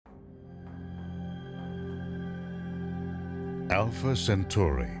Alpha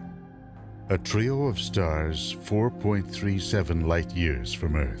Centauri, a trio of stars 4.37 light-years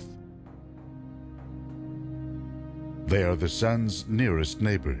from Earth. They are the Sun's nearest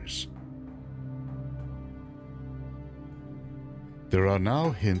neighbors. There are now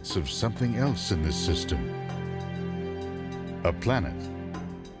hints of something else in this system. A planet.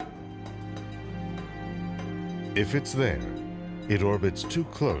 If it's there, it orbits too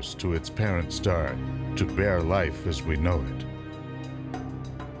close to its parent star to bear life as we know it.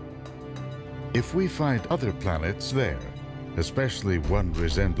 If we find other planets there, especially one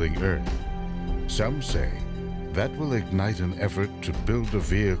resembling Earth, some say that will ignite an effort to build a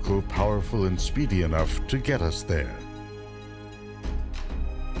vehicle powerful and speedy enough to get us there.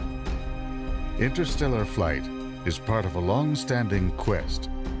 Interstellar flight is part of a long-standing quest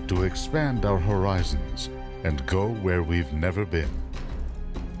to expand our horizons and go where we've never been.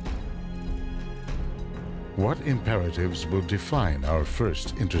 What imperatives will define our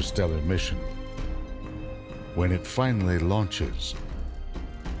first interstellar mission when it finally launches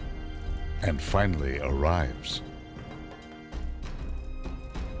and finally arrives?